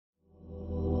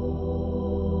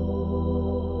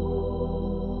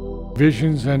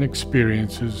Visions and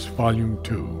Experiences, Volume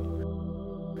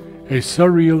 2. A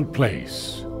Surreal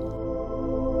Place.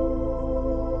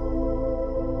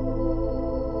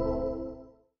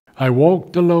 I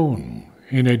walked alone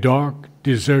in a dark,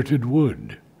 deserted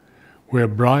wood, where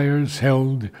briars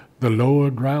held the lower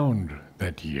ground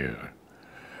that year.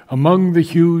 Among the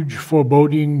huge,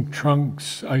 foreboding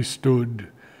trunks I stood,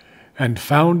 and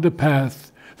found a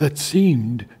path that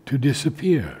seemed to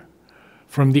disappear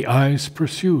from the eye's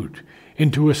pursuit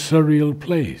into a surreal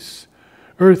place.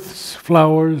 Earth's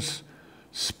flowers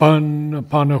spun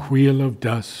upon a wheel of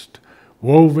dust,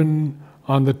 woven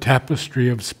on the tapestry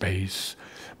of space.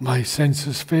 My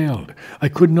senses failed. I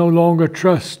could no longer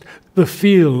trust the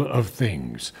feel of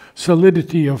things,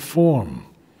 solidity of form.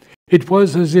 It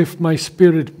was as if my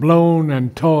spirit, blown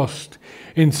and tossed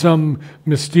in some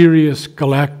mysterious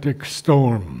galactic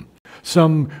storm,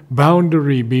 some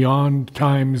boundary beyond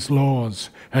time's laws,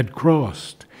 had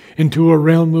crossed into a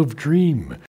realm of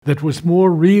dream that was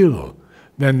more real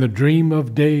than the dream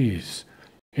of days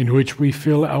in which we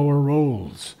fill our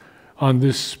roles on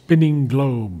this spinning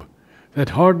globe that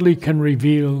hardly can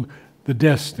reveal the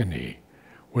destiny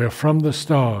where from the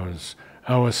stars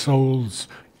our souls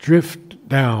drift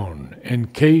down,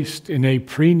 encased in a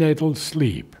prenatal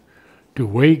sleep, to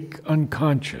wake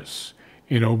unconscious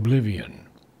in oblivion.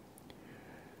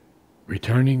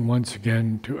 Returning once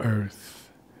again to earth,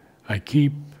 I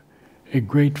keep a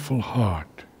grateful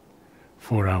heart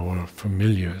for our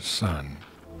familiar sun.